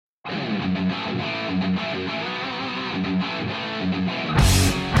Good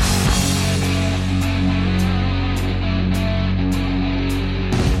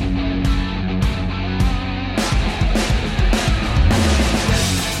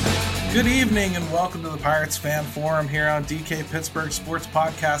evening and welcome to the Pirates Fan Forum here on DK Pittsburgh Sports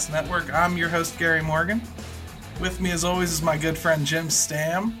Podcast Network. I'm your host, Gary Morgan. With me, as always, is my good friend, Jim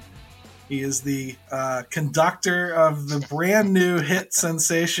Stamm. He is the conductor of the brand new hit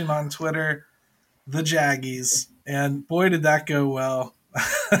sensation on Twitter, The Jaggies. And boy, did that go well.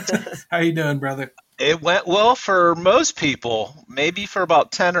 How you doing, brother? It went well for most people. Maybe for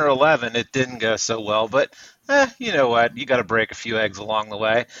about 10 or 11, it didn't go so well. But you know what? You got to break a few eggs along the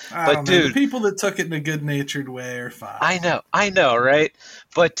way. But dude, the people that took it in a good-natured way are fine. I know, right?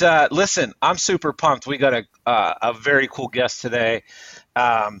 But listen, I'm super pumped. We got a very cool guest today.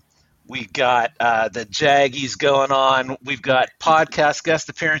 We got the Jaggies going on. We've got podcast guest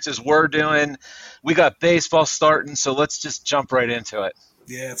appearances we're doing. We got baseball starting. So let's just jump right into it.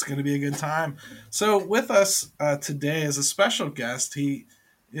 Yeah, it's going to be a good time. So with us today as a special guest, he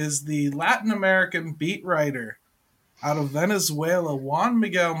is the Latin American beat writer out of Venezuela, Juan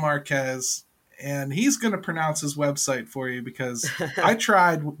Miguel Marquez, and he's going to pronounce his website for you because I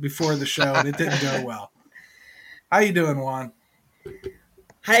tried before the show and it didn't go well. How you doing, Juan?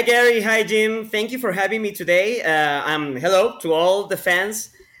 Hi, Gary. Hi, Jim. Thank you for having me today. Hello to all the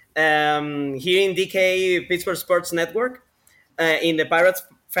fans here in DK Pittsburgh Sports Network in the Pirates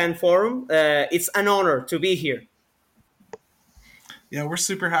Fan Forum. It's an honor to be here. Yeah, we're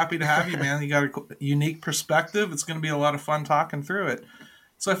super happy to have you, man. You got a unique perspective. It's going to be a lot of fun talking through it.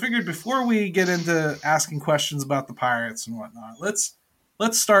 So I figured before we get into asking questions about the Pirates and whatnot, let's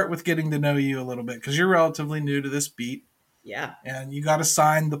start with getting to know you a little bit because you're relatively new to this beat. Yeah. And you got to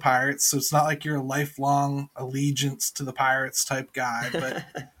sign the Pirates, so it's not like you're a lifelong allegiance to the Pirates type guy, but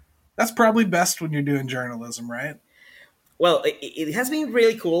that's probably best when you're doing journalism, right? Well, it has been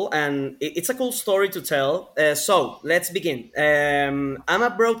really cool, and it's a cool story to tell. So let's begin. I'm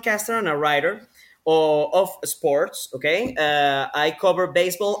a broadcaster and a writer of sports, okay? I cover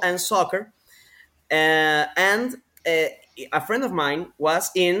baseball and soccer. And a friend of mine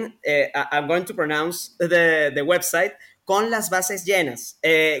was in, I'm going to pronounce the website, Con las bases llenas,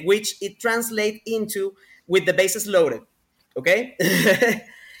 which it translates into with the bases loaded, okay?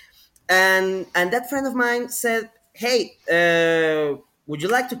 and that friend of mine said, hey, would you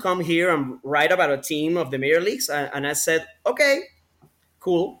like to come here and write about a team of the major leagues? And I said, okay,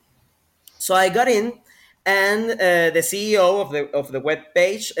 cool. So I got in, and the CEO of the web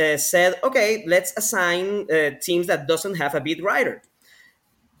page said, okay, let's assign teams that doesn't have a beat writer.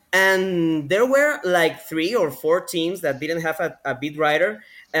 And there were like 3 or 4 teams that didn't have a beat writer.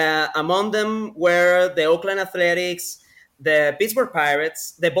 Among them were the Oakland Athletics, the Pittsburgh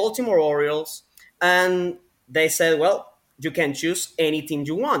Pirates, the Baltimore Orioles, and they said, well, you can choose any team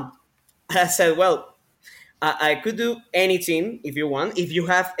you want. I said, well, I could do any team if you want. If you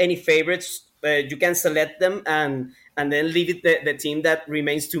have any favorites, you can select them and then leave it the team that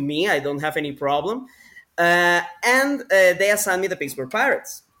remains to me. I don't have any problem. And they assigned me the Pittsburgh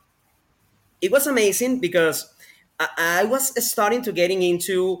Pirates. It was amazing because I was starting to getting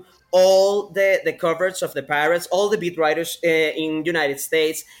into all the coverage of the Pirates, all the beat writers in United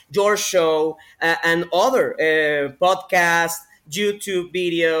States, your show, and other podcasts, YouTube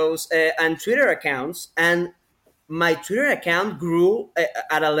videos, and Twitter accounts. And my Twitter account grew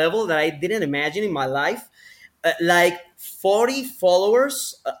at a level that I didn't imagine in my life. Like 40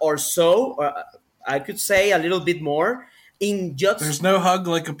 followers or so, I could say a little bit more. There's no hug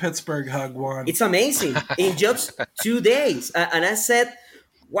like a Pittsburgh hug, Juan. It's amazing. In just 2 days. And I said,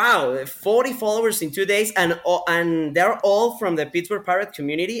 wow, 40 followers in 2 days, and they're all from the Pittsburgh Pirate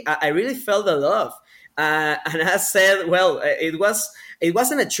community. I really felt the love. And I said, well, it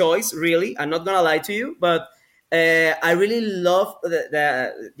wasn't a choice, really. I'm not going to lie to you, but I really love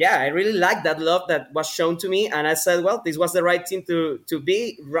I really liked that love that was shown to me. And I said, well, this was the right thing to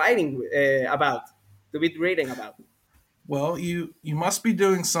be writing about, to be reading about. Well, you must be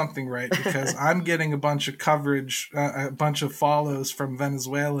doing something right because I'm getting a bunch of coverage, a bunch of follows from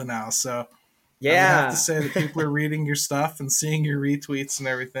Venezuela now. So yeah, I have to say that people are reading your stuff and seeing your retweets and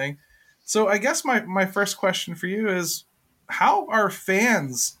everything. So I guess my first question for you is, how are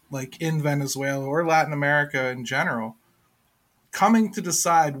fans like in Venezuela or Latin America in general coming to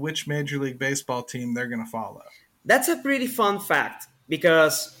decide which Major League Baseball team they're going to follow? That's a pretty fun fact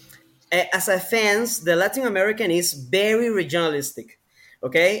because as a fans, the Latin American is very regionalistic.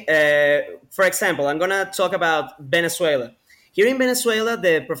 Okay. For example, I'm going to talk about Venezuela. Here in Venezuela,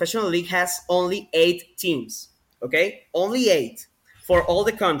 the professional league has only 8 teams. Okay. Only 8 for all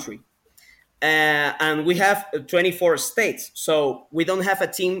the country. and we have 24 states. So we don't have a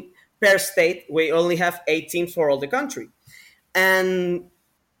team per state. We only have 8 teams for all the country. And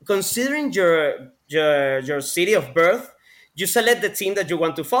considering your city of birth, you select the team that you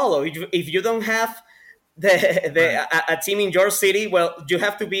want to follow. If you don't have a team in your city, well, you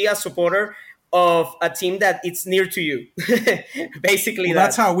have to be a supporter of a team that it's near to you. Basically, well,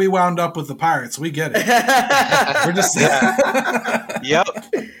 that's how we wound up with the Pirates. We get it. We're just yep.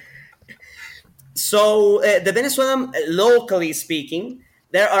 So the Venezuelan, locally speaking,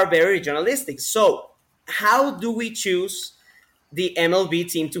 they are very regionalistic. So how do we choose the MLB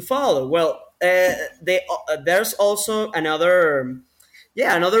team to follow? Well, there's also another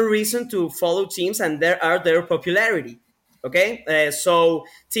reason to follow teams, and there are their popularity. Okay, so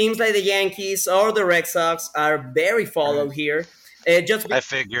teams like the Yankees or the Red Sox are very followed here. I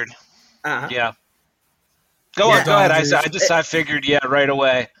figured. Uh-huh. Yeah. Go ahead. I figured. Yeah, right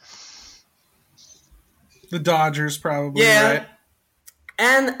away. The Dodgers, probably. Yeah. Right.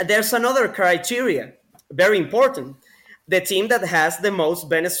 And there's another criteria, very important. The team that has the most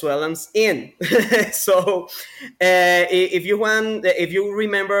Venezuelans in. So, if you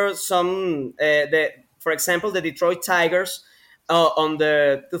remember for example, the Detroit Tigers on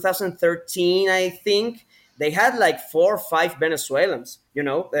the 2013, I think they had like 4 or 5 Venezuelans.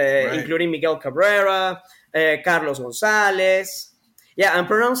 Right. Including Miguel Cabrera, Carlos Gonzalez. Yeah, I'm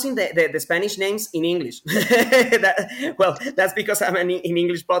pronouncing the Spanish names in English. That's because I'm in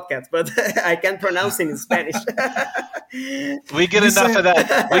English podcast, but I can't pronounce it in Spanish. We get enough of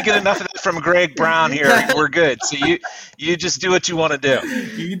that. We get enough of that from Greg Brown here. We're good. So you just do what you want to do.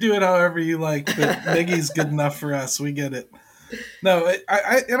 You do it however you like, but Miggy's good enough for us. We get it. No,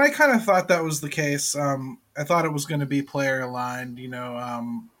 I kind of thought that was the case. I thought it was going to be player aligned.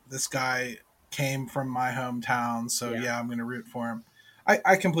 This guy came from my hometown, so yeah I'm going to root for him.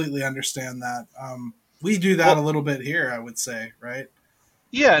 I completely understand that. We do that a little bit here, I would say, right?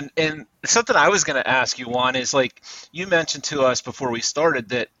 Yeah, and something I was going to ask you, Juan, is like you mentioned to us before we started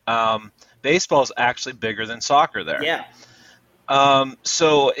that baseball is actually bigger than soccer there. Yeah.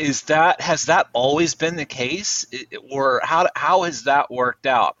 So has that always been the case, or how has that worked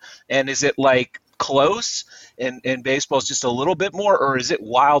out? And is it like close, and baseball is just a little bit more, or is it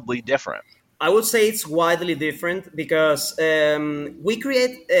wildly different? I would say it's widely different because we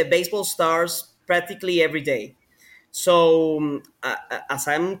create baseball stars practically every day. So as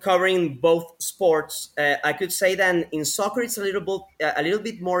I'm covering both sports, I could say that in soccer it's a little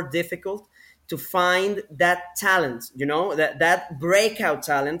bit more difficult to find that talent, that breakout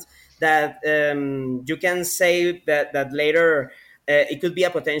talent that you can say that later it could be a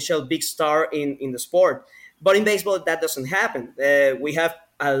potential big star in the sport. But in baseball, that doesn't happen. We have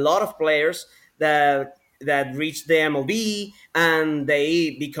a lot of players that reach the MLB and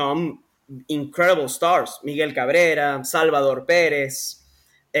they become incredible stars. Miguel Cabrera, Salvador Perez,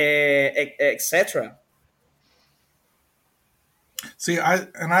 etc. See,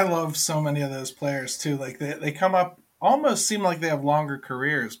 I love so many of those players too. Like they come up, almost seem like they have longer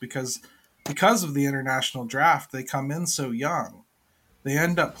careers because of the international draft. They come in so young. They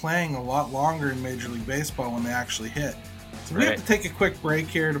end up playing a lot longer in Major League Baseball when they actually hit. So we have to take a quick break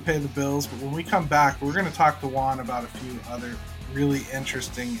here to pay the bills, but when we come back, we're going to talk to Juan about a few other really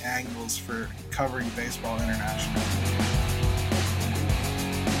interesting angles for covering baseball internationally.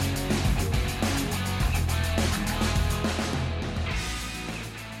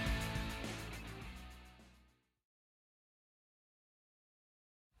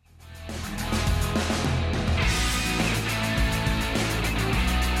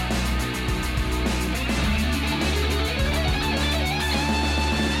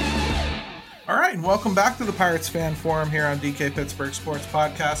 And welcome back to the Pirates Fan Forum here on DK Pittsburgh Sports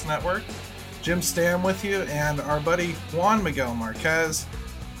Podcast Network. Jim Stamm with you and our buddy Juan Miguel Marquez.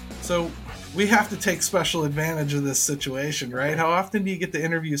 So we have to take special advantage of this situation, right? How often do you get to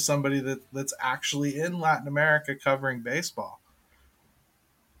interview somebody that's actually in Latin America covering baseball?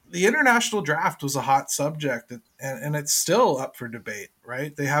 The international draft was a hot subject, and it's still up for debate,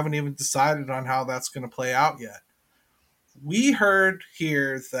 right? They haven't even decided on how that's going to play out yet. We heard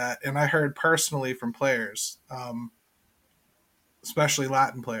here that, and I heard personally from players, especially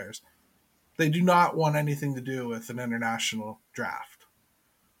Latin players, they do not want anything to do with an international draft.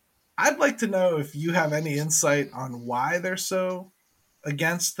 I'd like to know if you have any insight on why they're so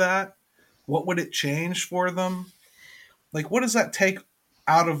against that. What would it change for them? Like, what does that take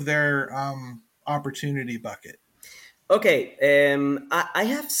out of their opportunity bucket? Okay, I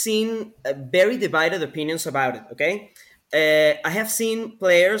have seen very divided opinions about it, okay? I have seen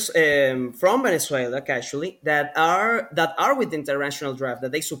players from Venezuela, actually, that are with the international draft,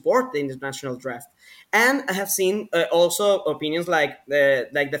 that they support the international draft, and I have seen also opinions like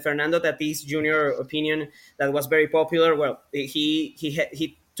the Fernando Tatis Jr. opinion that was very popular. Well,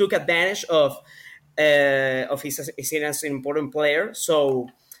 he took advantage of his seen as an important player, so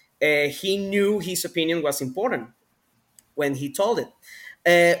he knew his opinion was important when he told it.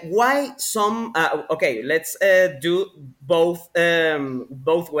 Why some? Okay, let's do both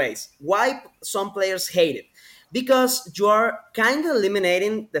ways. Why some players hate it? Because you are kind of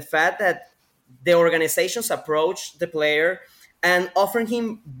eliminating the fact that the organizations approach the player and offering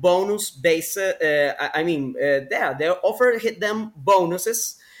him bonus based. Yeah, they offer them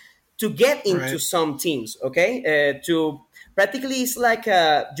bonuses to get into Right. some teams. Okay, to practically it's like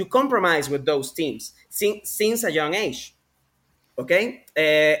you compromise with those teams since a young age. Okay,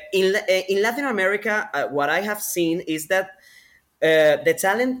 in Latin America, what I have seen is that the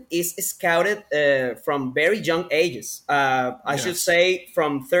talent is scouted from very young ages. I should Yes. say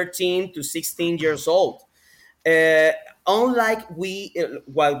from 13 to 16 years old. Uh, Unlike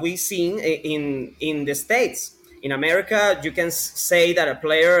what we seen in the States. In America, you can say that a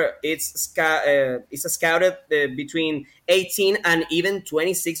player is scouted between 18 and even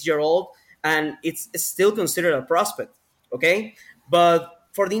 26-year old, and it's still considered a prospect. Okay, but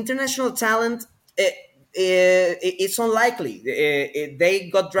for the international talent, it's unlikely. They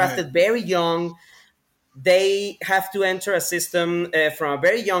got Right. drafted very young. They have to enter a system from a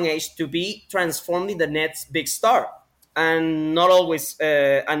very young age to be transformed in the next big star, and not always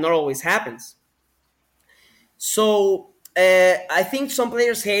happens. So I think some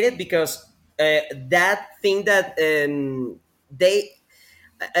players hate it because that thing that they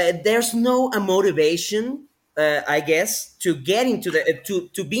there's no a motivation, I guess, to get into the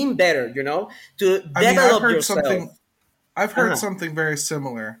to being better, to I mean, I've develop heard yourself. something. I've heard Uh-huh. something very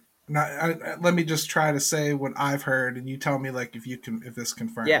similar. Now, let me just try to say what I've heard, and you tell me like if this Yeah,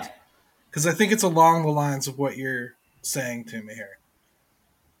 confirms, because I think it's along the lines of what you're saying to me here.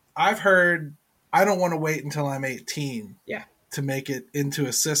 I've heard I don't want to wait until I'm 18 yeah, to make it into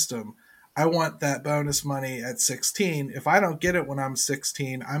a system. I want that bonus money at 16. If I don't get it when I'm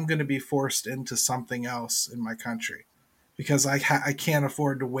 16, I'm going to be forced into something else in my country because I can't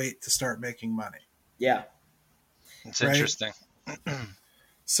afford to wait to start making money, yeah. It's right? interesting.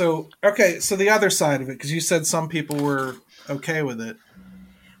 So, okay, so the other side of it, because you said some people were okay with it.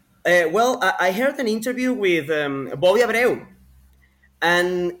 Well, I heard an interview with Bobby Abreu,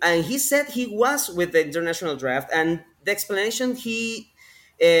 and he said he was with the international draft, and the explanation he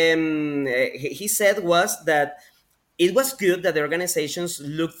said was that it was good that the organizations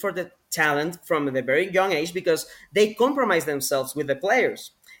looked for the talent from the very young age because they compromise themselves with the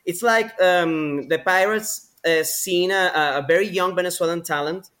players. It's like the Pirates seeing a very young Venezuelan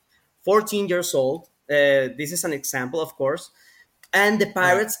talent, 14 years old. This is an example, of course, and the Right.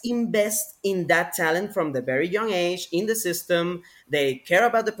 Pirates invest in that talent from the very young age in the system. They care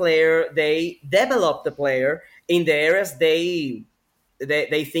about the player. They develop the player in the areas they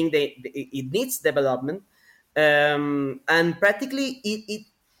think it needs development, and practically it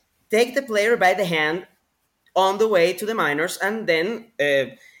take the player by the hand on the way to the minors, and then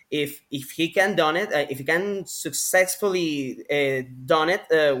if he can done it, if he can successfully done it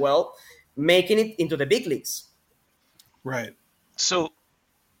well, making it into the big leagues. Right. So,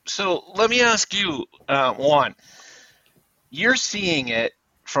 so let me ask you, Juan. You're seeing it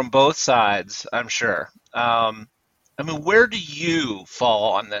from both sides, I'm sure. I mean, where do you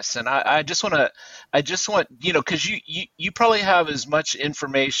fall on this? And I just want, because you probably have as much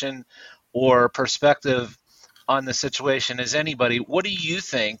information or perspective on the situation as anybody. What do you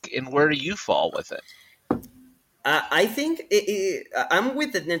think, and where do you fall with it? I think I'm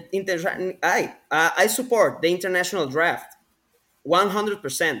with the I support the international draft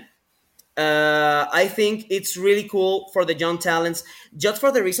 100%. I think it's really cool for the young talents, just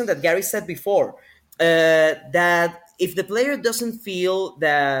for the reason that Gary said before, that if the player doesn't feel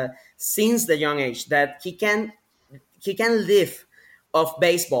that since the young age that he can live of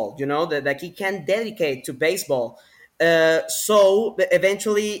baseball, that he can dedicate to baseball. So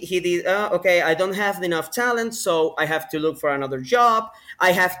eventually he did, okay, I don't have enough talent, so I have to look for another job.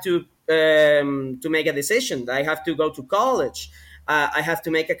 I have to make a decision. I have to go to college. I have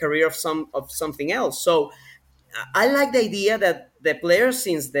to make a career of something else. So I like the idea that the player,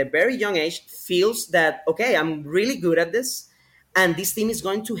 since the very young age, feels that okay, I'm really good at this, and this team is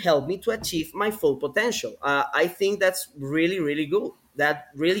going to help me to achieve my full potential. I think that's really, really good. That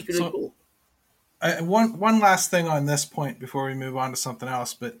really So, cool. one last thing on this point before we move on to something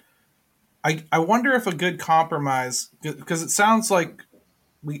else, but I wonder if a good compromise, because it sounds like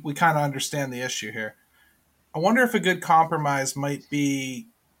we kind of understand the issue here. I wonder if a good compromise might be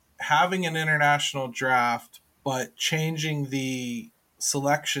having an international draft, but changing the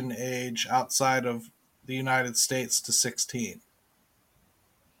selection age outside of the United States to 16.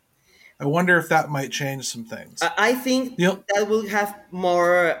 I wonder if that might change some things. I think that will have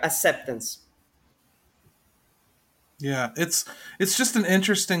more acceptance. Yeah, it's just an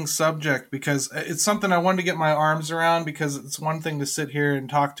interesting subject because it's something I wanted to get my arms around, because it's one thing to sit here and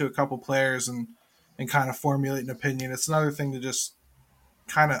talk to a couple players and kind of formulate an opinion. It's another thing to just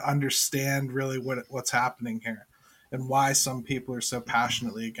kind of understand really what's happening here and why some people are so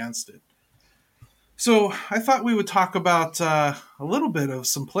passionately against it. So I thought we would talk about a little bit of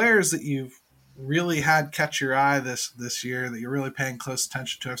some players that you've really had catch your eye this year, that you're really paying close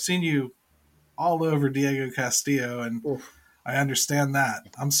attention to. I've seen you all over Diego Castillo, and Oof. I understand that.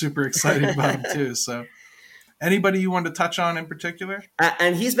 I'm super excited about him too. So anybody you want to touch on in particular?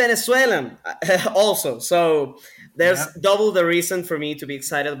 And he's Venezuelan also. So there's double the reason for me to be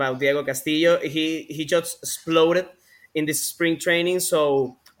excited about Diego Castillo. He just exploded in this spring training.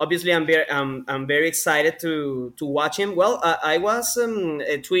 So obviously I'm very excited to watch him. Well, I was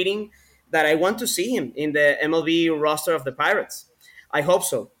tweeting that I want to see him in the MLB roster of the Pirates. I hope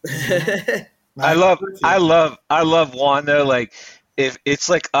so. I love Juan though. Like, if it's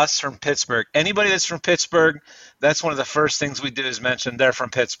like us from Pittsburgh, anybody that's from Pittsburgh, that's one of the first things we do is mention they're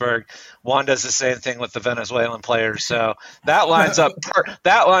from Pittsburgh. Juan does the same thing with the Venezuelan players, so that lines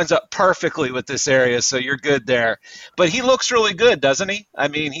up perfectly with this area. So you're good there. But he looks really good, doesn't he? I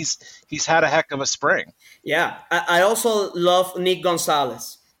mean, he's had a heck of a spring. Yeah, I also love Nick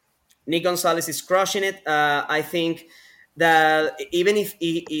Gonzalez. Nick Gonzalez is crushing it. I think that even if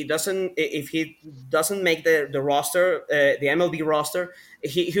he doesn't make the roster, the MLB roster,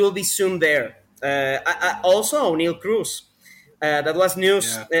 he will be soon there. Also, O'Neal Cruz. That was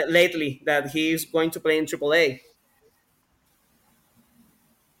news lately that he's going to play in AAA.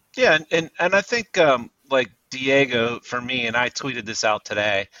 Yeah, and I think like Diego, for me, and I tweeted this out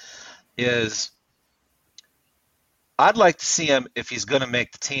today, is I'd like to see him, if he's going to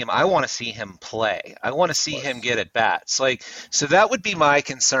make the team, I want to see him play. I want to see him get at bats. Like, so that would be my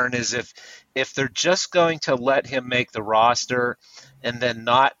concern, is if they're just going to let him make the roster and then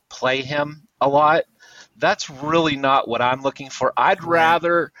not play him a lot, that's really not what I'm looking for. I'd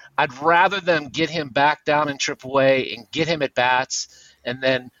rather them get him back down in AAA and get him at bats, and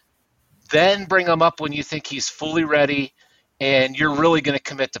then bring him up when you think he's fully ready and you're really going to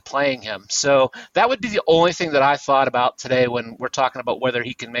commit to playing him. So that would be the only thing that I thought about today when we're talking about whether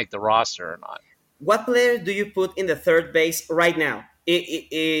he can make the roster or not. What player do you put in the third base right now,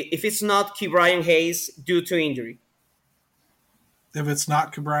 if it's not Ke'Bryan Hayes due to injury? If it's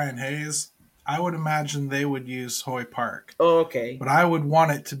not Ke'Bryan Hayes, I would imagine they would use Hoy Park. Oh, okay. But I would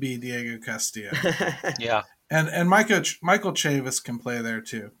want it to be Diego Castillo. Yeah. And Michael Chavis can play there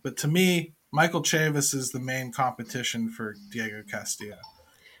too. But to me, Michael Chavis is the main competition for Diego Castillo.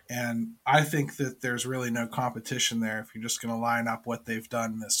 And I think that there's really no competition there if you're just going to line up what they've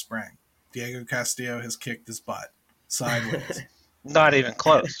done this spring. Diego Castillo has kicked his butt sideways. Not even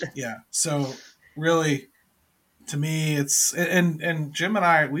close. Yeah. So really, to me, it's and Jim and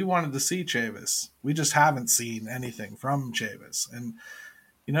I, we wanted to see Chavis. We just haven't seen anything from Chavis. And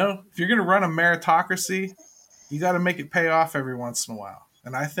if you're going to run a meritocracy, you got to make it pay off every once in a while.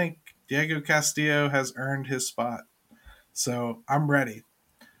 And I think Diego Castillo has earned his spot. So I'm ready.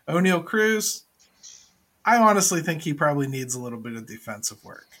 O'Neal Cruz, I honestly think he probably needs a little bit of defensive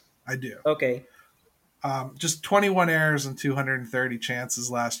work. I do. Okay. Just 21 errors and 230 chances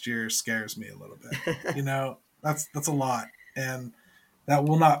last year scares me a little bit. That's a lot. And that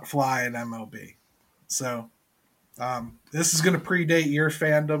will not fly in MLB. So this is going to predate your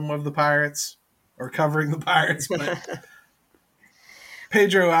fandom of the Pirates or covering the Pirates, but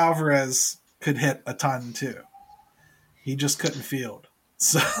Pedro Alvarez could hit a ton too. He just couldn't field.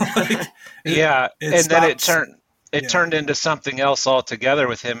 So and then it turned into something else altogether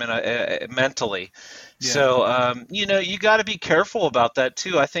with him mentally. Yeah. So you got to be careful about that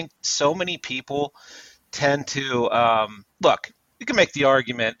too. I think so many people tend to look. You can make the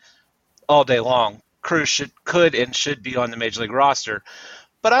argument all day long. Cruz could and should be on the major league roster,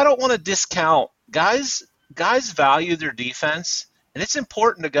 but I don't want to discount guys. Guys value their defense. And it's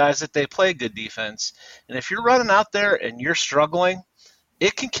important to guys that they play good defense. And if you're running out there and you're struggling,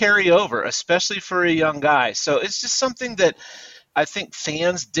 it can carry over, especially for a young guy. So it's just something that I think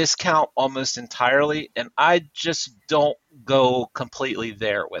fans discount almost entirely, and I just don't go completely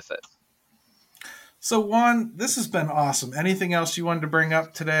there with it. So Juan, this has been awesome. Anything else you wanted to bring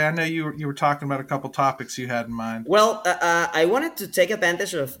up today? I know you were talking about a couple topics you had in mind. Well, I wanted to take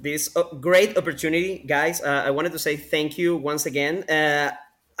advantage of this great opportunity, guys. I wanted to say thank you once again.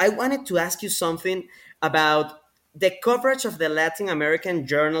 I wanted to ask you something about the coverage of the Latin American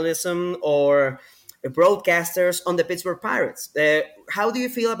journalism or broadcasters on the Pittsburgh Pirates. How do you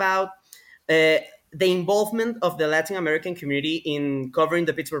feel about the involvement of the Latin American community in covering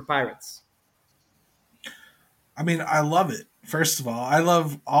the Pittsburgh Pirates? I mean, I love it. First of all, I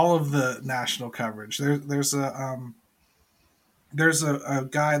love all of the national coverage. There's a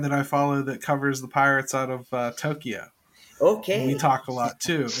guy that I follow that covers the Pirates out of Tokyo. Okay, and we talk a lot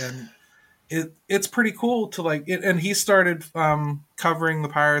too, and it's pretty cool to like it. And he started covering the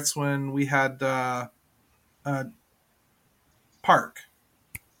Pirates when we had Park.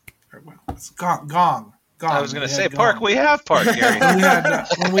 It's Gong. I was going to say Park. We have Park, Gary.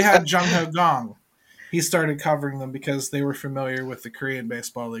 when we had Jung Ho Gong. He started covering them because they were familiar with the Korean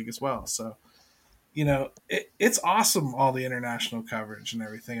Baseball League as well. So, it's awesome, all the international coverage and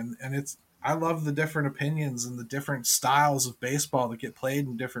everything. And I love the different opinions and the different styles of baseball that get played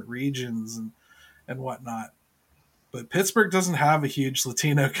in different regions and whatnot. But Pittsburgh doesn't have a huge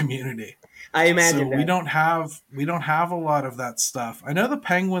Latino community. I imagine so that. we don't have a lot of that stuff. I know the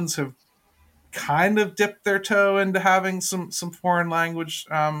Penguins have kind of dipped their toe into having some foreign language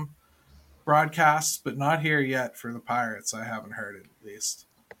broadcasts, but not here yet for the Pirates. I haven't heard it, at least.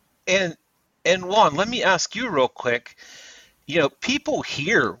 And Juan, let me ask you real quick. People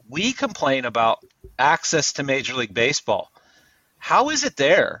here, we complain about access to Major League Baseball. How is it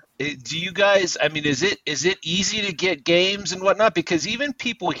there? Do you guys? I mean, is it easy to get games and whatnot? Because even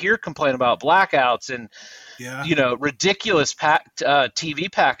people here complain about blackouts and ridiculous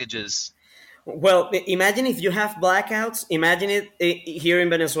TV packages. Well, imagine if you have blackouts. Imagine it here in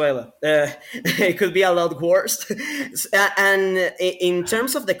Venezuela. It could be a lot worse. And in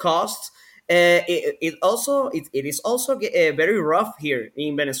terms of the costs, it is also very rough here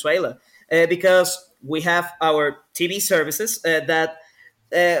in Venezuela because we have our TV services that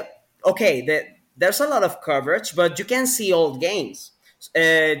there's a lot of coverage, but you can't see all games.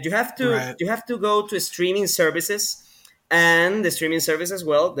 You have to go to streaming services. And the streaming services,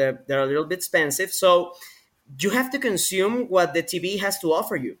 well, they're a little bit expensive. So you have to consume what the TV has to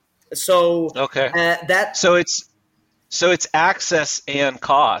offer you. So so it's access and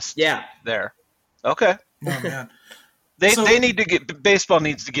cost. Yeah. There. Okay. Oh man. They need to baseball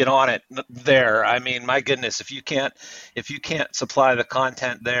needs to get on it there. I mean, my goodness, if you can't supply the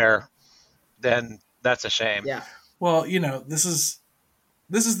content there, then that's a shame. Yeah. Well,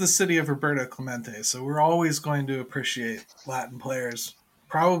 this is the city of Roberto Clemente, so we're always going to appreciate Latin players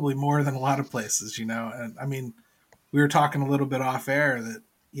probably more than a lot of places, And I mean, we were talking a little bit off air that,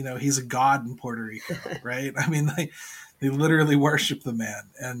 he's a god in Puerto Rico, right? I mean, they literally worship the man.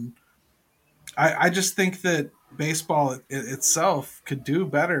 And I just think that baseball itself could do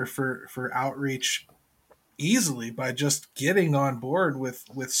better for outreach easily by just getting on board with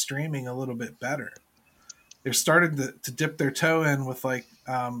streaming a little bit better. They've started to dip their toe in with like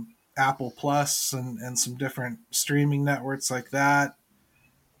Apple Plus and some different streaming networks like that.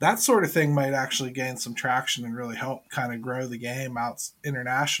 That sort of thing might actually gain some traction and really help kind of grow the game out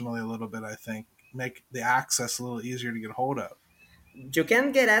internationally a little bit, I think. Make the access a little easier to get a hold of. You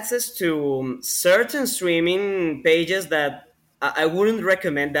can get access to certain streaming pages that I wouldn't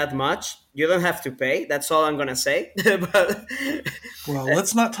recommend that much. You don't have to pay. That's all I'm going to say. But, well,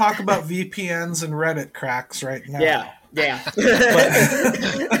 let's not talk about VPNs and Reddit cracks right now. Yeah.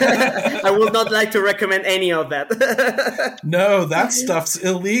 I would not like to recommend any of that. No, that stuff's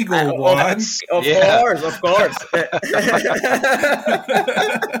illegal, Juan. Of course.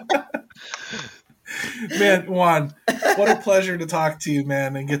 Man, Juan, what a pleasure to talk to you,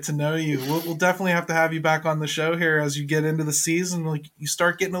 man, and get to know you. We'll definitely have to have you back on the show here as you get into the season. Like you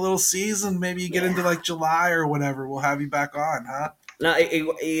start getting a little season, maybe you get into like July or whatever. We'll have you back on, huh? No,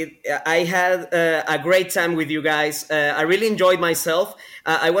 I had a great time with you guys. I really enjoyed myself.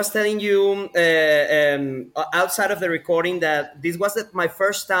 I was telling you outside of the recording that this was my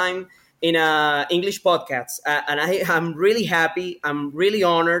first time in an English podcast, and I'm really happy. I'm really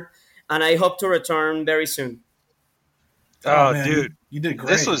honored. And I hope to return very soon. Oh, man, dude, you did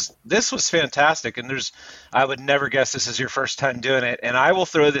great. This was fantastic, and I would never guess this is your first time doing it. And I will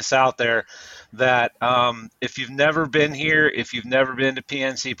throw this out there that if you've never been here, if you've never been to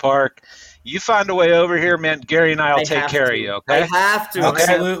PNC Park, you find a way over here, man. Gary and I will take care of you. Okay, I have to. Okay,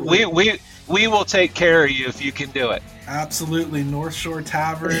 absolutely. We will take care of you if you can do it. Absolutely, North Shore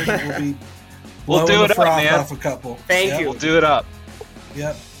Tavern. We'll do it up, man. Off a couple. Thank you. We'll do it up.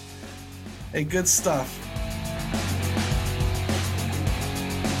 Yep. Hey, good stuff.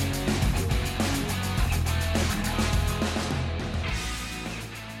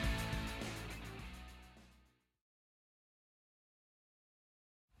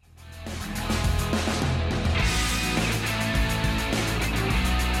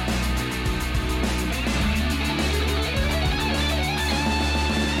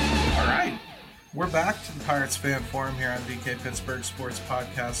 We're back to the Pirates Fan Forum here on DK Pittsburgh Sports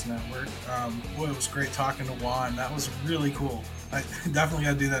Podcast Network. Boy, it was great talking to Juan. That was really cool. I definitely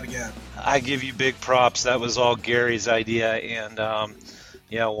got to do that again. I give you big props. That was all Gary's idea. And,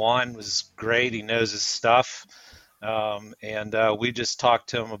 Juan was great. He knows his stuff. We just talked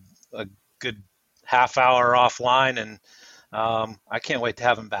to him a good half hour offline, and I can't wait to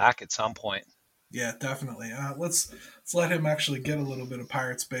have him back at some point. Yeah, definitely. Let's let him actually get a little bit of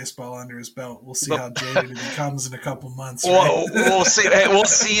Pirates baseball under his belt. We'll see how jaded he becomes in a couple months. Right? We'll see. We'll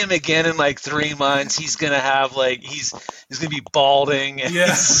see him again in like 3 months. He's gonna have he's gonna be balding and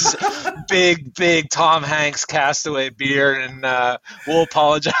big Tom Hanks castaway beard, and we'll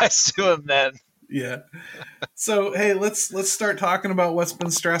apologize to him then. Yeah. So hey, let's start talking about what's been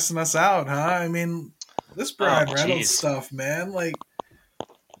stressing us out, huh? I mean, this Brian Reynolds stuff, man. Like,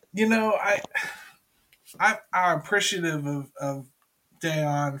 I'm appreciative of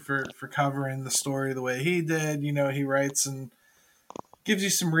Dayon for covering the story the way he did. He writes and gives you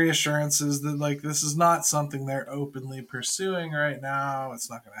some reassurances that this is not something they're openly pursuing right now. It's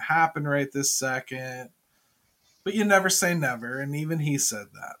not going to happen right this second. But you never say never, and even he said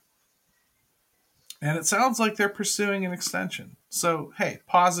that. And it sounds like they're pursuing an extension. So, hey,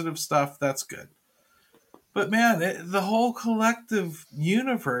 positive stuff, that's good. But man, the whole collective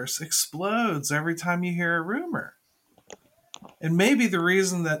universe explodes every time you hear a rumor. And maybe the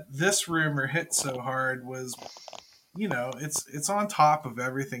reason that this rumor hit so hard was, it's on top of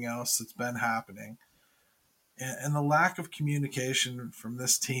everything else that's been happening. And the lack of communication from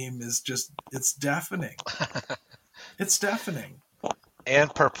this team is it's deafening. It's deafening.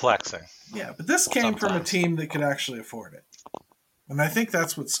 And perplexing. Yeah, but this came from a team that could actually afford it. And I think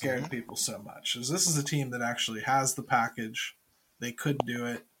that's what scared people so much, is this is a team that actually has the package. They could do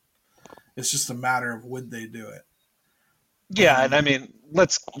it. It's just a matter of would they do it. Yeah, and I mean,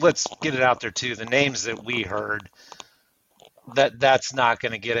 let's get it out there too. The names that we heard, that's not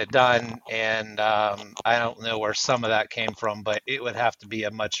going to get it done, and I don't know where some of that came from, but it would have to be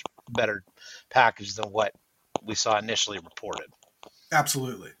a much better package than what we saw initially reported.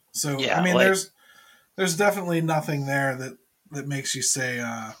 Absolutely. So yeah, I mean, there's definitely nothing there that makes you say,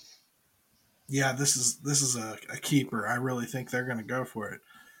 this is a keeper. I really think they're going to go for it.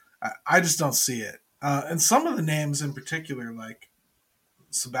 I just don't see it. And some of the names in particular, like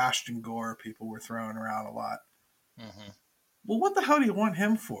Sebastian Gore, people were throwing around a lot. Mm-hmm. Well, what the hell do you want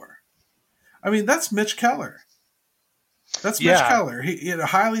him for? I mean, that's Mitch Keller. That's Mitch Keller. He had a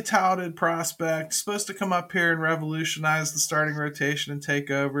highly touted prospect, supposed to come up here and revolutionize the starting rotation and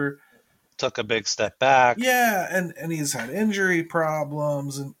take over. Took a big step back. Yeah, and he's had injury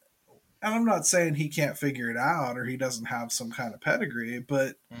problems, and I'm not saying he can't figure it out or he doesn't have some kind of pedigree,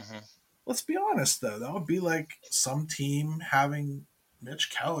 but let's be honest, though. That would be like some team having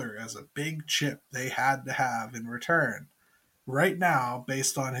Mitch Keller as a big chip they had to have in return right now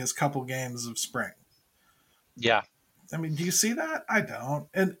based on his couple games of spring. Yeah. I mean, do you see that? I don't.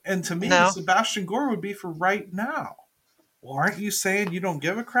 And to me, No. Sebastian Gore would be for right now. Well, aren't you saying you don't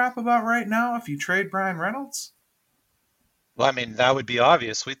give a crap about right now if you trade Brian Reynolds? Well, I mean, that would be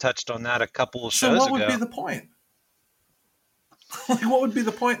obvious. We touched on that a couple of shows ago. So what would be the point? What would be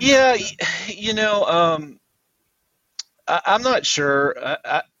the point? Yeah, I'm not sure.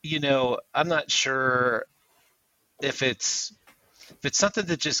 I'm not sure if it's something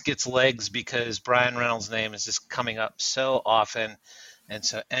that just gets legs because Brian Reynolds' name is just coming up so often, and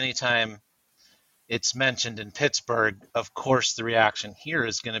so anytime it's mentioned in Pittsburgh, of course the reaction here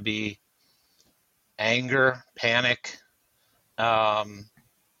is going to be anger, panic,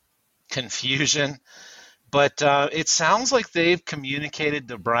 confusion. But it sounds like they've communicated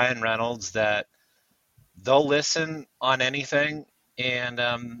to Brian Reynolds that they'll listen on anything,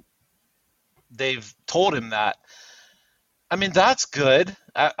 and they've told him that. I mean, that's good.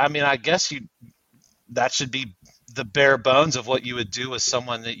 I mean, I guess that should be the bare bones of what you would do with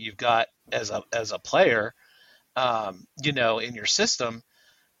someone that you've got as a player, in your system.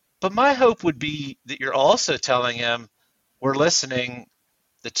 But my hope would be that you're also telling him, we're listening.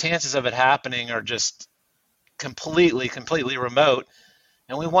 The chances of it happening are just completely remote,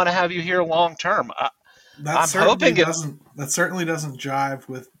 and we want to have you here long term. That certainly doesn't jive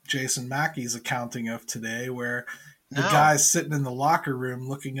with Jason Mackey's accounting of today, where The guy's sitting in the locker room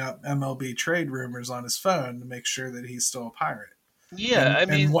looking up MLB trade rumors on his phone to make sure that he's still a Pirate. Yeah,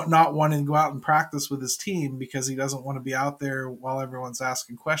 and not wanting to go out and practice with his team because he doesn't want to be out there while everyone's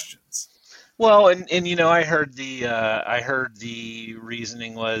asking questions. Well, and I heard the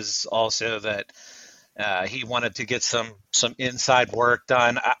reasoning was also that he wanted to get some inside work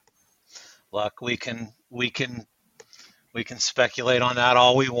done. Look, we can speculate on that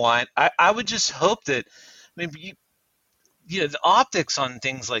all we want. I would just hope that, the optics on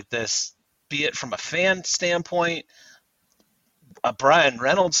things like this, be it from a fan standpoint, a Brian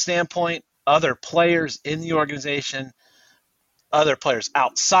Reynolds standpoint, other players in the organization, other players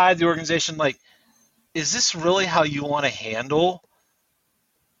outside the organization, like, is this really how you want to handle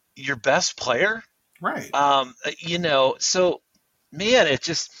your best player? Right. So, man, it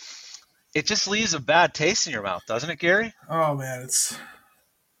just leaves a bad taste in your mouth, doesn't it, Gary? Oh man,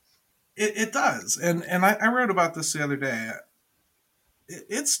 it does. And I wrote about this the other day.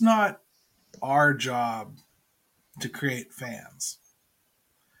 It's not our job to create fans.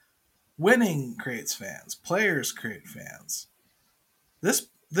 Winning creates fans. Players create fans.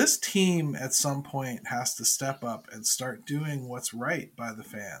 This team at some point has to step up and start doing what's right by the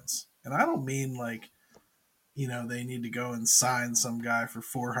fans. And I don't mean like, they need to go and sign some guy for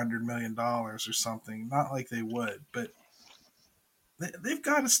 $400 million or something. Not like they would, but they've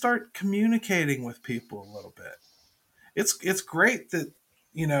got to start communicating with people a little bit. It's great that,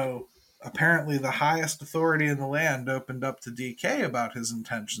 apparently the highest authority in the land opened up to DK about his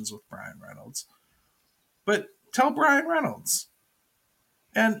intentions with Brian Reynolds. But tell Brian Reynolds.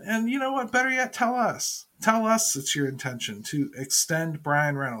 And you know what? Better yet, tell us. Tell us it's your intention to extend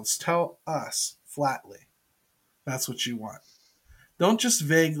Brian Reynolds. Tell us flatly that's what you want. Don't just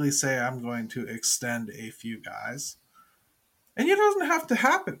vaguely say, I'm going to extend a few guys. And it doesn't have to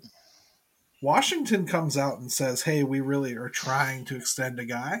happen. Washington comes out and says, hey, we really are trying to extend a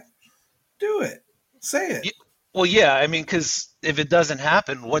guy. Do it. Say it. Well, yeah, because if it doesn't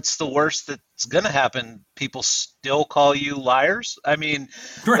happen, what's the worst that's going to happen? People still call you liars?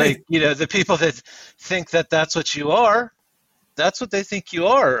 Right. The people that think that that's what you are, that's what they think you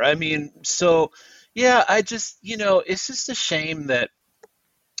are. So, yeah, I just, it's just a shame that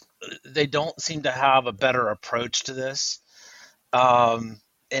they don't seem to have a better approach to this. And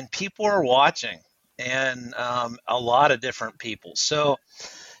people are watching, and a lot of different people. So,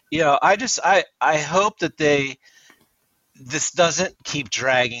 I hope that this doesn't keep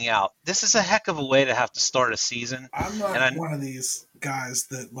dragging out. This is a heck of a way to have to start a season. I'm not one of these guys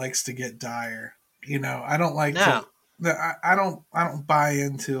that likes to get dire. I don't like to. I don't buy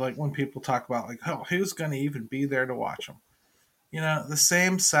into like when people talk about like, oh, who's going to even be there to watch them. The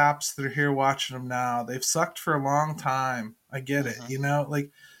same saps that are here watching them now, they've sucked for a long time. I get it.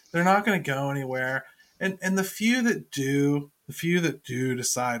 Like they're not going to go anywhere. And the few that do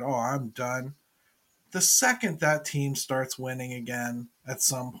decide, oh, I'm done. The second that team starts winning again at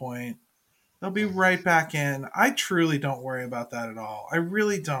some point, they'll be right back in. I truly don't worry about that at all. I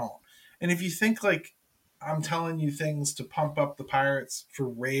really don't. And if you think like I'm telling you things to pump up the Pirates for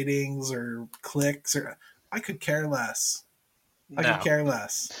ratings or clicks, or I could care less. I could care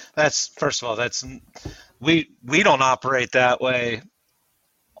less. That's, first of all, we don't operate that way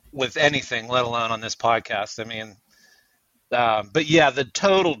with anything, let alone on this podcast. But yeah, the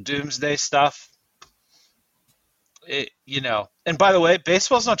total doomsday stuff, and by the way,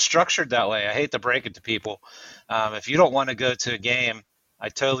 baseball's not structured that way. I hate to break it to people. If you don't want to go to a game, I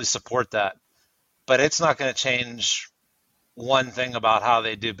totally support that. But it's not going to change one thing about how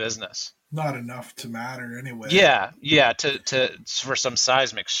they do business. Not enough to matter anyway. Yeah, for some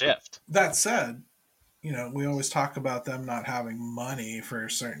seismic shift. That said, we always talk about them not having money for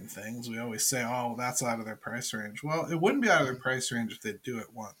certain things. We always say, oh, that's out of their price range. Well, it wouldn't be out of their price range if they do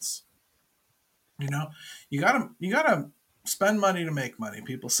it once. You gotta spend money to make money.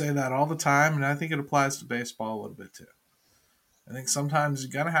 People say that all the time, and I think it applies to baseball a little bit too. I think sometimes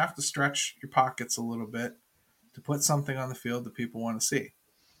you're gonna have to stretch your pockets a little bit to put something on the field that people want to see.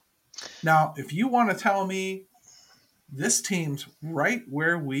 Now, if you want to tell me this team's right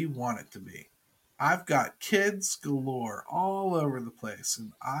where we want it to be, I've got kids galore all over the place,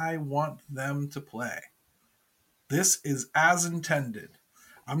 and I want them to play. This is as intended.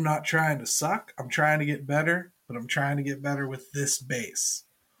 I'm not trying to suck. I'm trying to get better, but I'm trying to get better with this base.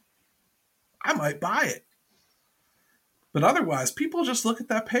 I might buy it. But otherwise, people just look at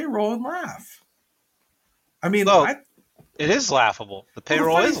that payroll and laugh. It is laughable. The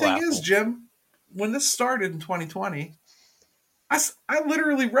payroll is laughable. The funny thing is, Jim, when this started in 2020, I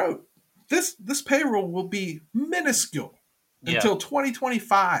literally wrote, this payroll will be minuscule until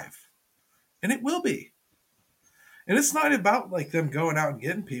 2025. And it will be. And it's not about like them going out and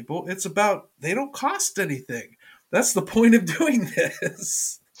getting people. It's about they don't cost anything. That's the point of doing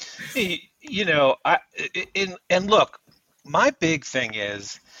this. You know, and look, my big thing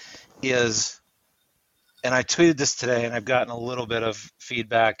is, and I tweeted this today, and I've gotten a little bit of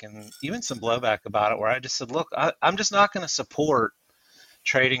feedback and even some blowback about it, where I just said, look, I'm just not going to support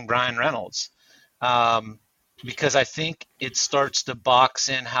trading Brian Reynolds, because I think it starts to box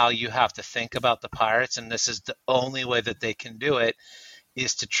in how you have to think about the Pirates, and this is the only way that they can do it,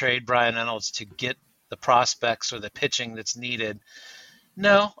 is to trade Brian Reynolds to get the prospects or the pitching that's needed.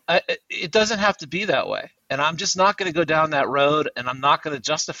 No, it doesn't have to be that way, and I'm just not going to go down that road, and I'm not going to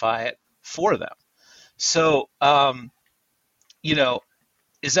justify it for them. So, you know,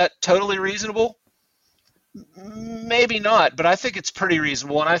 is that totally reasonable? Maybe not, but I think it's pretty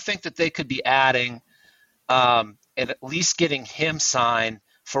reasonable, and I think that they could be adding and at least getting him signed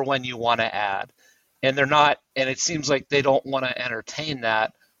for when you want to add. And they're not, and it seems like they don't want to entertain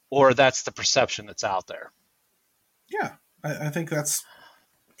that, or that's the perception that's out there. Yeah, I think that's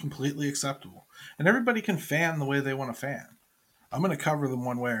completely acceptable. And everybody can fan the way they want to fan. I'm going to cover them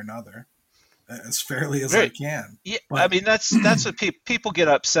one way or another as fairly as I can. Yeah, but I mean, that's what people get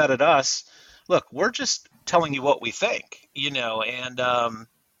upset at us. Look, we're just telling you what we think, you know, and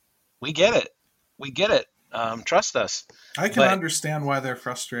we get it. We get it. Trust us. I can understand why they're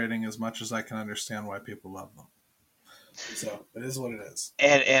frustrating as much as I can understand why people love them. So it is what it is.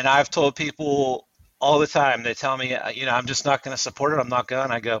 And I've told people all the time, they tell me, you know, I'm just not going to support it. I'm not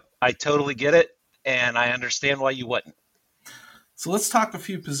going. I go, I totally get it, and I understand why you wouldn't. So let's talk a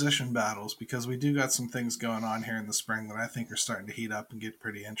few position battles, because we do got some things going on here in the spring that I think are starting to heat up and get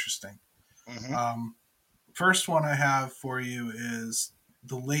pretty interesting. Mm-hmm. First one I have for you is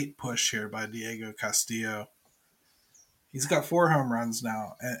the late push here by Diego Castillo. He's got 4 home runs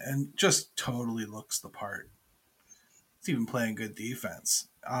now and just totally looks the part. He's even playing good defense.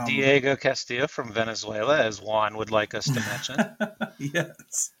 Diego Castillo from Venezuela, as Juan would like us to mention.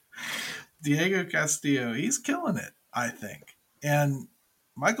 Yes. Diego Castillo, he's killing it, I think. And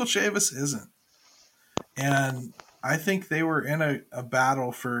Michael Chavis isn't. And I think they were in a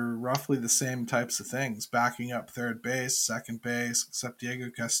battle for roughly the same types of things, backing up third base, second base, except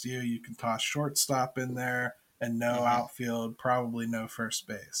Diego Castillo, you can toss shortstop in there and no outfield, probably no first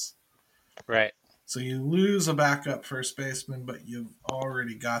base. Right. So you lose a backup first baseman, but you've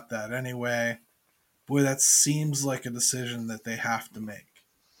already got that anyway. Boy, that seems like a decision that they have to make.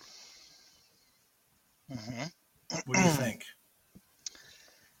 Mm-hmm. What do you think?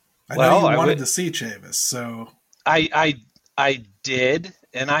 I know you wanted to see Chavis, so... I did,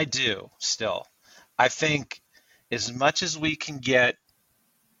 and I do still. I think as much as we can get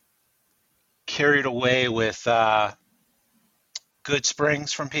carried away with good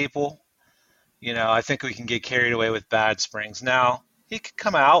springs from people, you know, I think we can get carried away with bad springs. Now, he could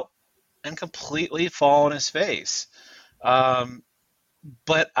come out and completely fall on his face. But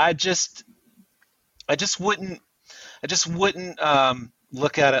I just wouldn't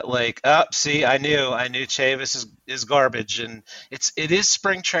look at it like, oh, see, I knew Chavis is garbage, and it is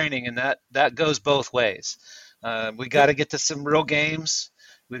spring training, and that goes both ways. We got to get to some real games.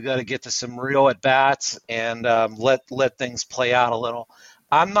 We got to get to some real at bats, and let things play out a little.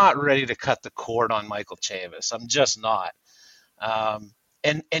 I'm not ready to cut the cord on Michael Chavis. I'm just not.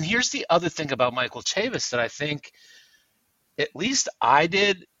 And here's the other thing about Michael Chavis that I think, at least I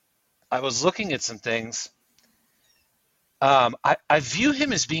did. I was looking at some things. I view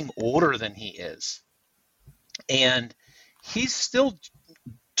him as being older than he is. And he's still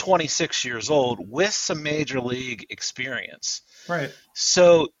 26 years old with some major league experience. Right.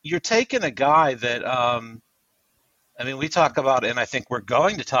 So you're taking a guy that, I mean, we talk about, and I think we're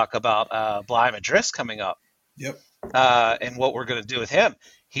going to talk about Bly Madris coming up. Yep. And what we're going to do with him.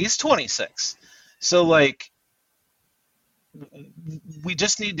 He's 26. So, like, we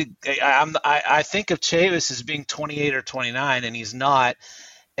just need to. I think of Chavis as being 28 or 29, and he's not.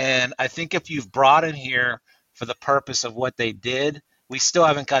 And I think if you've brought him here for the purpose of what they did, we still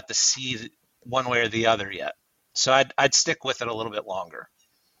haven't got to see one way or the other yet. So I'd stick with it a little bit longer.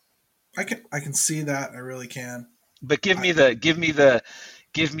 I can see that. I really can. But give me the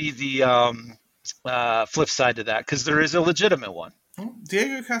flip side to that, because there is a legitimate one.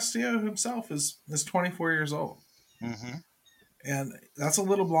 Diego Castillo himself is 24 years old. Mm-hmm. And that's a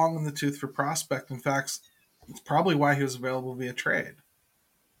little long in the tooth for prospect. In fact, it's probably why he was available via trade.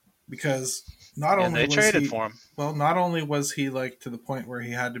 Because not only was he like to the point where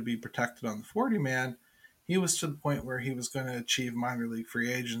he had to be protected on the 40-man, he was to the point where he was going to achieve minor league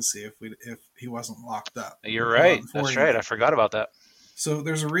free agency if he wasn't locked up. You're right. That's right. I forgot about that. So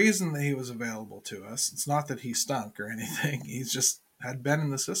there's a reason that he was available to us. It's not that he stunk or anything. He's just had been in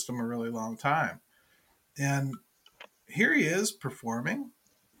the system a really long time. And here he is performing,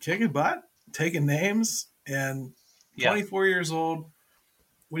 kicking butt, taking names, and 24 years old.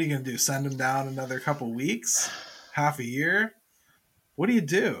 What are you going to do? Send him down another couple weeks? Half a year? What do you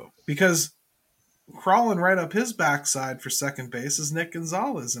do? Because crawling right up his backside for second base is Nick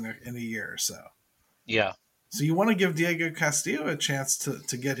Gonzalez in a year or so. Yeah. So you want to give Diego Castillo a chance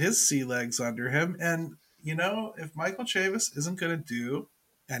to get his sea legs under him. And, if Michael Chavis isn't going to do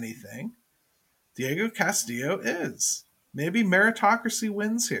anything, Diego Castillo is. Maybe meritocracy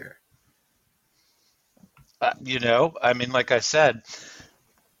wins here. Like I said,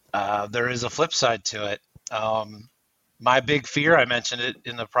 there is a flip side to it. My big fear, I mentioned it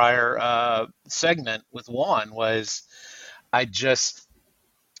in the prior segment with Juan, was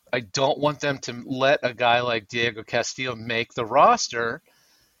I don't want them to let a guy like Diego Castillo make the roster,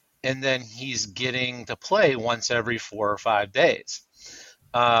 and then he's getting to play once every 4 or 5 days,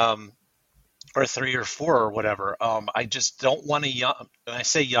 or 3 or 4 or whatever. I just don't want a young. When I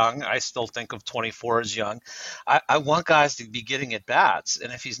say young, I still think of 24 as young. I want guys to be getting at bats,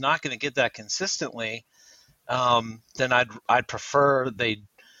 and if he's not going to get that consistently, then I'd prefer they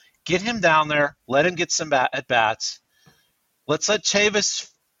get him down there, let him get some at bats.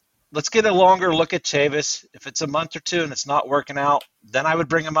 Let's get a longer look at Chavis. If it's a month or 2 and it's not working out, then I would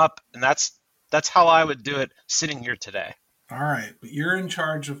bring him up, and that's how I would do it sitting here today. All right, but you're in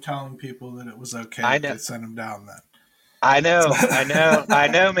charge of telling people that it was okay to send him down then. I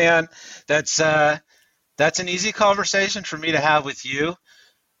know, man. That's an easy conversation for me to have with you.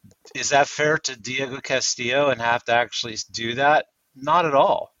 Is that fair to Diego Castillo and have to actually do that? Not at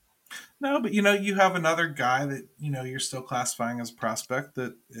all. No, but you have another guy that you're still classifying as a prospect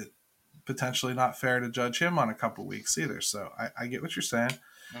that it potentially not fair to judge him on a couple weeks either. So I get what you're saying.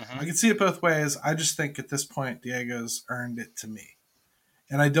 Mm-hmm. I can see it both ways. I just think at this point Diego's earned it to me,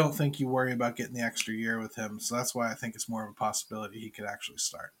 and I don't think you worry about getting the extra year with him. So that's why I think it's more of a possibility he could actually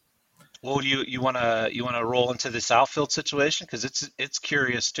start. Well, you want to roll into this outfield situation because it's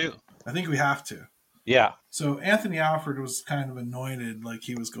curious too. I think we have to. Yeah. So Anthony Alford was kind of anointed like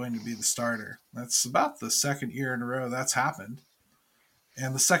he was going to be the starter. That's about the second year in a row that's happened.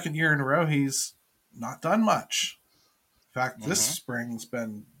 And the second year in a row, he's not done much. In fact, this spring's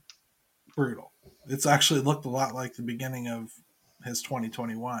been brutal. It's actually looked a lot like the beginning of his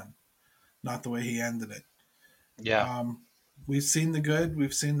 2021, not the way he ended it. Yeah. We've seen the good.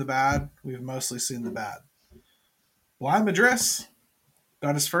 We've seen the bad. We've mostly seen the bad. Juan Madris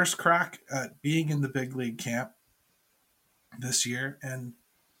got his first crack at being in the big league camp this year, and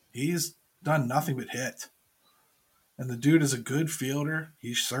he's done nothing but hit. And the dude is a good fielder.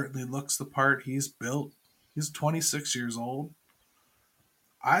 He certainly looks the part. He's built. He's 26 years old.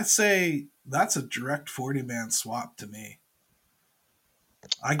 I'd say that's a direct 40-man swap to me.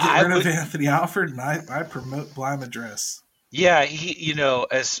 I get rid of Anthony Alford, and I promote Bly Madris. Yeah,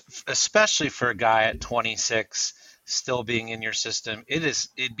 especially for a guy at 26 still being in your system,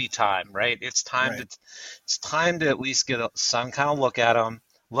 it'd be time, right? It's time to at least get some kind of look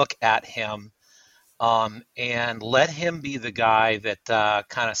at him, and let him be the guy that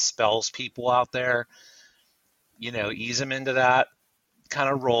kind of spells people out there. Ease him into that kind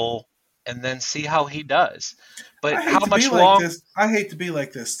of role, and then see how he does. But how much longer? I hate to be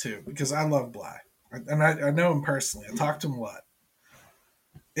like this too, because I love Bly, and I know him personally. I talk to him a lot.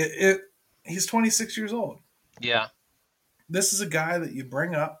 He's 26 years old. Yeah. This is a guy that you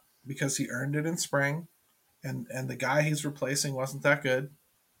bring up because he earned it in spring, and the guy he's replacing wasn't that good.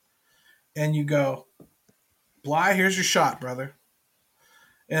 And you go, Bly, here's your shot, brother.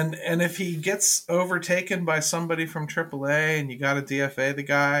 And if he gets overtaken by somebody from AAA and you got to DFA the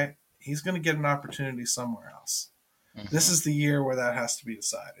guy, he's going to get an opportunity somewhere else. Mm-hmm. This is the year where that has to be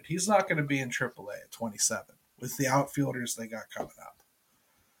decided. He's not going to be in AAA at 27 with the outfielders they got coming up.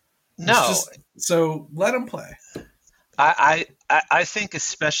 No. So let him play. I think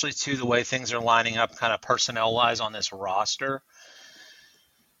especially too the way things are lining up kind of personnel-wise on this roster,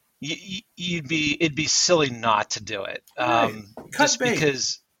 it'd be silly not to do it. Just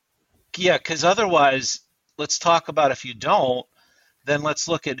because otherwise, let's talk about if you don't, then let's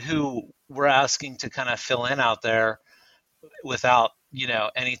look at who we're asking to kind of fill in out there without,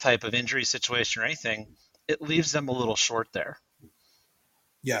 any type of injury situation or anything. It leaves them a little short there.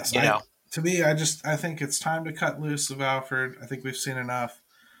 Yes. To me, I think it's time to cut loose of Alford. I think we've seen enough.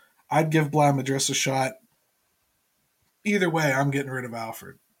 I'd give Bly Madris a shot. Either way, I'm getting rid of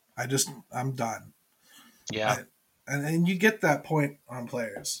Alford. I'm done. Yeah. And you get that point on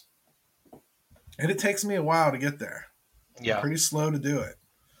players. And it takes me a while to get there. I'm pretty slow to do it.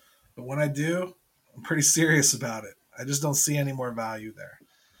 But when I do, I'm pretty serious about it. I just don't see any more value there.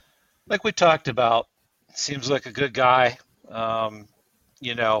 Like we talked about, seems like a good guy.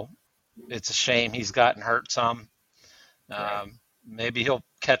 You know, it's a shame he's gotten hurt some. Right. Maybe he'll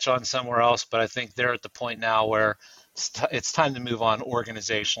catch on somewhere else, but I think they're at the point now where it's time to move on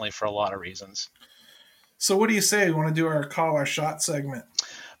organizationally for a lot of reasons. So what do you say? You want to do our call our shot segment?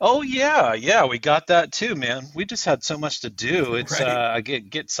 Oh yeah, we got that too, man. We just had so much to do. It's Right. I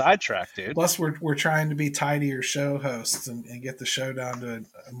get sidetracked, dude. Plus, we're trying to be tidier show hosts and get the show down to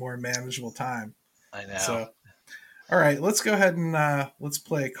a more manageable time. I know. So, all right, let's go ahead and let's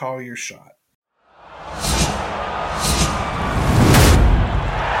play Call Your Shot.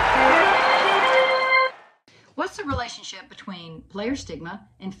 What's the relationship between player stigma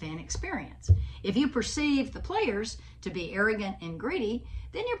and fan experience? If you perceive the players to be arrogant and greedy,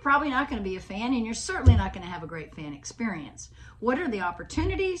 then you're probably not going to be a fan, and you're certainly not going to have a great fan experience. What are the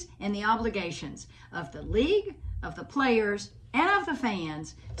opportunities and the obligations of the league, of the players, and of the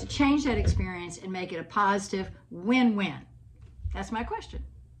fans to change that experience and make it a positive win-win? That's my question.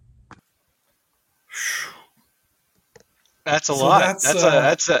 That's a lot.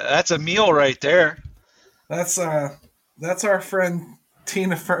 That's a meal right there. That's our friend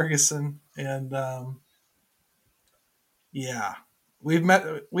Tina Ferguson, and yeah, we've met.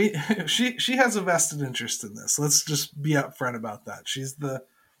 She has a vested interest in this. Let's just be upfront about that. She's the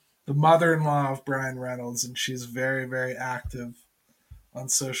mother-in-law of Brian Reynolds, and she's very, very active on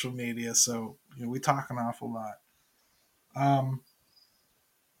social media. So we talk an awful lot.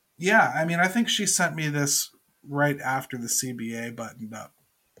 Yeah, I mean, I think she sent me this right after the CBA buttoned up,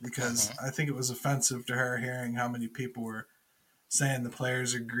 because I think it was offensive to her hearing how many people were saying the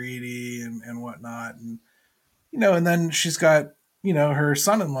players are greedy and whatnot. And, and then she's got, her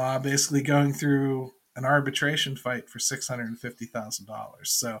son-in-law basically going through an arbitration fight for $650,000.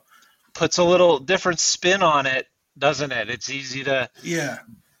 So puts a little different spin on it, doesn't it? It's easy to. Yeah.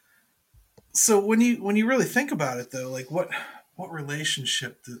 So when you really think about it, though, like what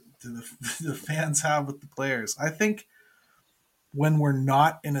relationship do the fans have with the players? I think when we're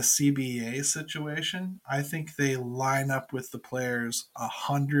not in a CBA situation, I think they line up with the players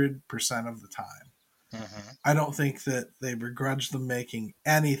 100% of the time. I don't think that they begrudge them making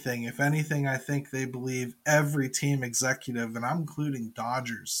anything. If anything, I think they believe every team executive, and I'm including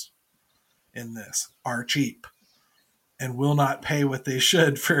Dodgers in this, are cheap and will not pay what they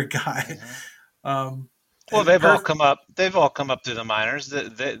should for a guy. Well, they've all come up through the minors.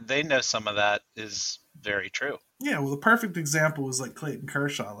 They know some of that is very true. Yeah, well, the perfect example was like Clayton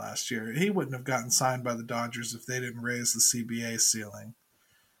Kershaw last year. He wouldn't have gotten signed by the Dodgers if they didn't raise the CBA ceiling.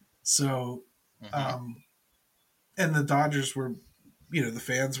 So, and the Dodgers were, the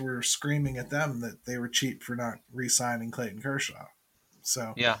fans were screaming at them that they were cheap for not re-signing Clayton Kershaw.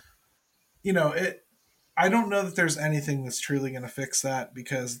 So, yeah, I don't know that there's anything that's truly going to fix that,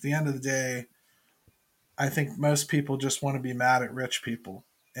 because at the end of the day, I think most people just want to be mad at rich people,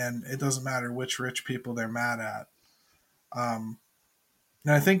 and it doesn't matter which rich people they're mad at. And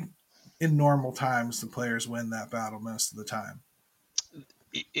I think in normal times, the players win that battle most of the time.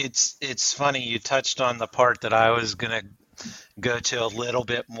 It's funny you touched on the part that I was going to go to a little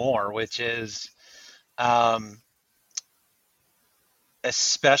bit more, which is,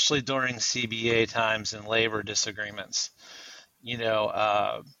 especially during CBA times and labor disagreements,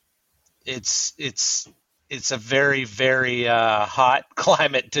 it's a very, very hot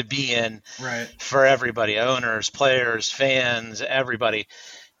climate to be in, right, for everybody, owners, players, fans, everybody.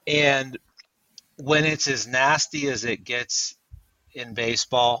 And when it's as nasty as it gets in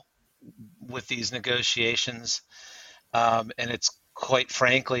baseball with these negotiations, and it's quite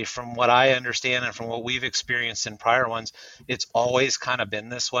frankly, from what I understand and from what we've experienced in prior ones, it's always kind of been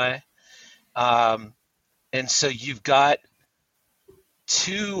this way. And so you've got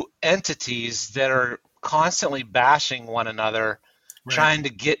two entities that are constantly bashing one another, right,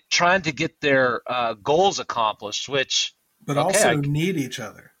 trying to get their goals accomplished, also need each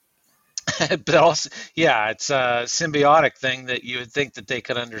other. But also, yeah, it's a symbiotic thing that you would think that they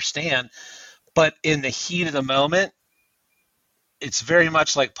could understand. But in the heat of the moment, it's very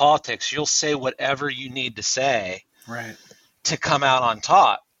much like politics. You'll say whatever you need to say, right, to come out on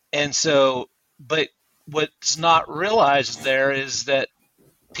top. And so, but what's not realized there is that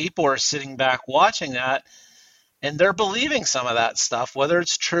people are sitting back watching that, and they're believing some of that stuff, whether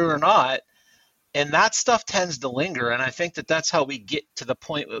it's true or not. And that stuff tends to linger. And I think that that's how we get to the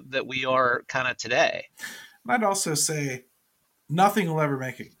point that we are kind of today. I'd also say nothing will ever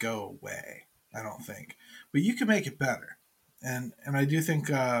make it go away, I don't think. But you can make it better. And I do think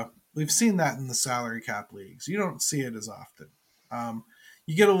we've seen that in the salary cap leagues. You don't see it as often.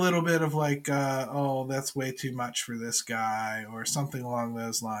 You get a little bit of like, oh, that's way too much for this guy or something along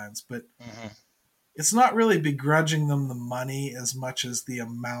those lines. But it's not really begrudging them the money as much as the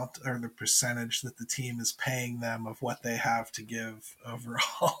amount or the percentage that the team is paying them of what they have to give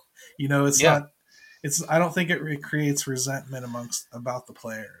overall. It's not. I don't think it creates resentment about the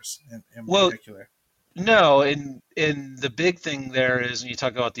players in particular. No, and the big thing there is when you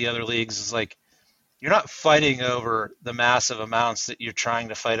talk about the other leagues is like you're not fighting over the massive amounts that you're trying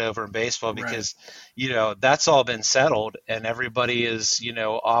to fight over in baseball because that's all been settled and everybody is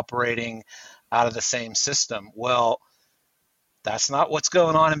operating out of the same system. Well, that's not what's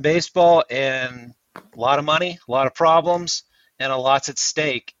going on in baseball, and a lot of money, a lot of problems, and a lot's at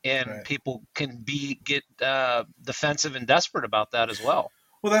stake, and people can get defensive and desperate about that as well.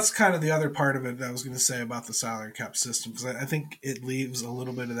 Well, that's kind of the other part of it that I was going to say about the salary cap system, because I think it leaves a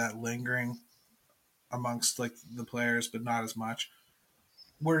little bit of that lingering amongst like the players, but not as much.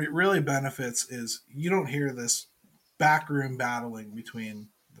 Where it really benefits is you don't hear this backroom battling between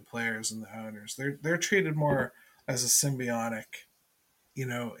the players and the owners. They're treated more as a symbiotic,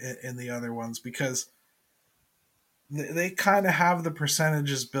 in the other ones, because they kind of have the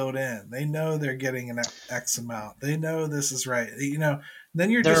percentages built in. They know they're getting an X amount. They know this is right. Then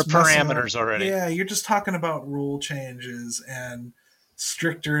you're there just are parameters already. Yeah, you're just talking about rule changes and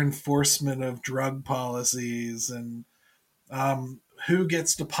stricter enforcement of drug policies and who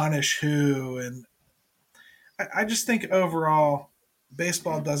gets to punish who. And I just think overall,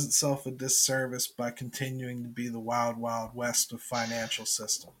 baseball does itself a disservice by continuing to be the wild, wild west of financial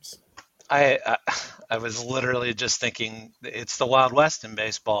systems. I was literally just thinking it's the Wild West in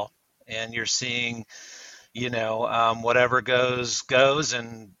baseball, and you're seeing, whatever goes,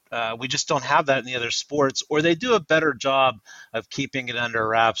 and we just don't have that in the other sports, or they do a better job of keeping it under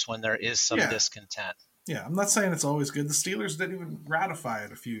wraps when there is some discontent. Yeah, I'm not saying it's always good. The Steelers didn't even ratify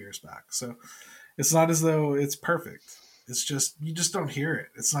it a few years back, so it's not as though it's perfect. It's just you just don't hear it.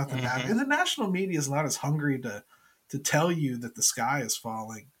 It's not and the national media is not as hungry to tell you that the sky is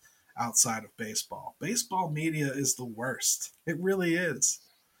falling outside of baseball. Baseball media is the worst. It really is.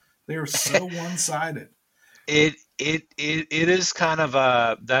 They're so one-sided. It is kind of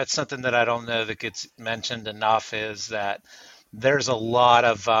that's something that I don't know that gets mentioned enough, is that there's a lot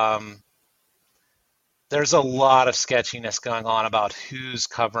of sketchiness going on about who's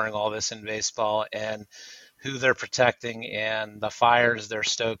covering all this in baseball and who they're protecting and the fires they're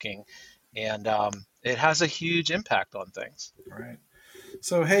stoking, and it has a huge impact on things. Right.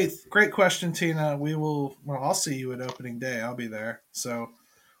 So, hey, great question, Tina. I'll see you at opening day. I'll be there. So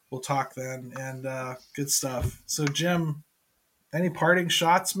we'll talk then, and good stuff. So, Jim, any parting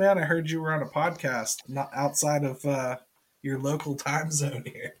shots, man? I heard you were on a podcast, not outside of your local time zone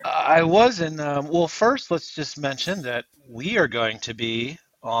here. I was in, well, first, let's just mention that we are going to be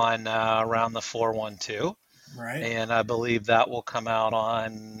on around the 412. Right. And I believe that will come out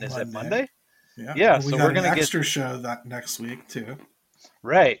on, is it Monday? Yeah. So we're going to get an extra show that next week, too.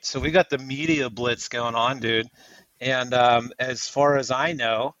 Right. So we got the media blitz going on, dude. And as far as I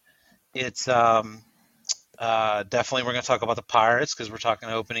know, it's definitely we're going to talk about the Pirates because we're talking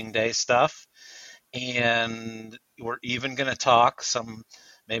opening day stuff. And we're even going to talk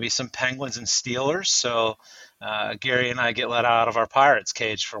maybe some Penguins and Steelers. So Gary and I get let out of our Pirates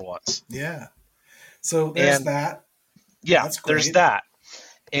cage for once. Yeah. So there's that. Yeah, there's that.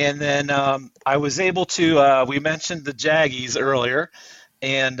 And then I was able to, we mentioned the Jaggies earlier,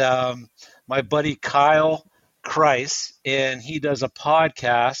 and my buddy Kyle Kreis, and he does a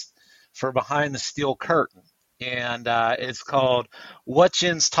podcast for Behind the Steel Curtain, and it's called What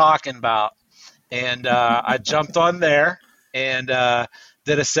Jin's Talking About. And I jumped on there and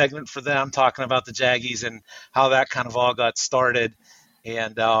did a segment for them talking about the Jaggies and how that kind of all got started,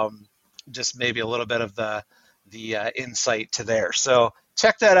 and just maybe a little bit of the insight to there. So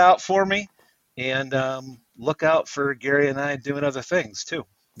check that out for me, and look out for Gary and I doing other things too.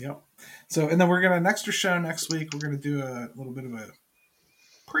 Yep. So, and then we're going to, an extra show next week, we're going to do a little bit of a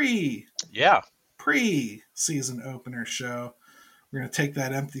pre-season opener show. We're going to take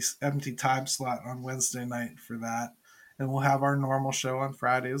that empty time slot on Wednesday night for that, and we'll have our normal show on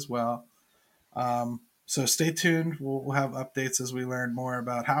Friday as well. So stay tuned. We'll have updates as we learn more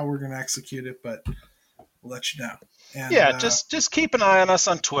about how we're going to execute it, but we'll let you know. And, just keep an eye on us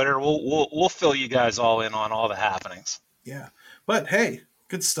on Twitter. We'll fill you guys all in on all the happenings. Yeah, but hey,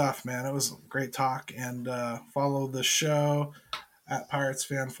 good stuff, man. It was a great talk, and follow the show at Pirates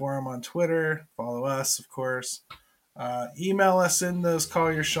Fan Forum on Twitter. Follow us, of course. Email us in those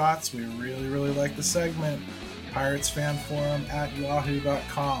Call Your Shots. We really, really like the segment.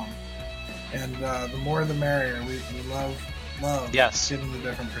 PiratesFanForum@yahoo.com. And the more the merrier. We love getting the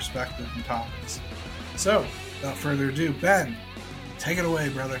different perspectives and topics. So, without further ado, Ben, take it away,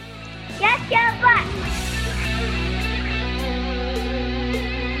 brother. Yes, your butt.